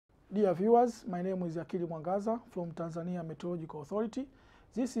Dear viewers, my name is Akili Mwangaza from Tanzania Meteorological Authority.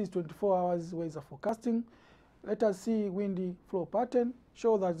 This is 24 hours weather forecasting. Let us see windy flow pattern.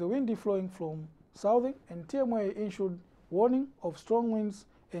 Show that the wind is flowing from southern, and TMA issued warning of strong winds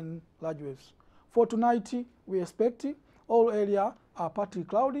and large waves. For tonight, we expect all areas are partly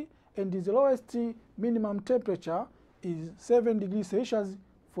cloudy, and the lowest minimum temperature is 7 degrees Celsius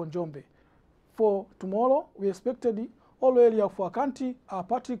for Njombe. For tomorrow, we expected all areas of our country are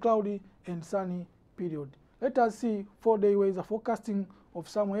partly cloudy and sunny period. Let us see 4-day weather forecasting of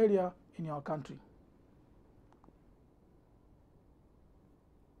some area in our country.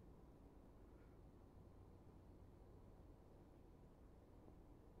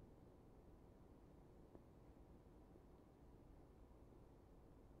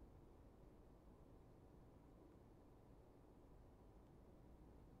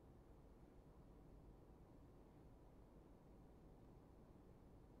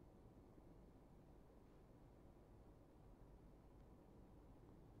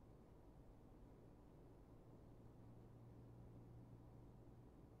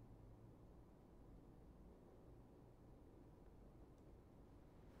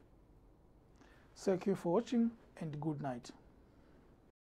 Thank you for watching and good night.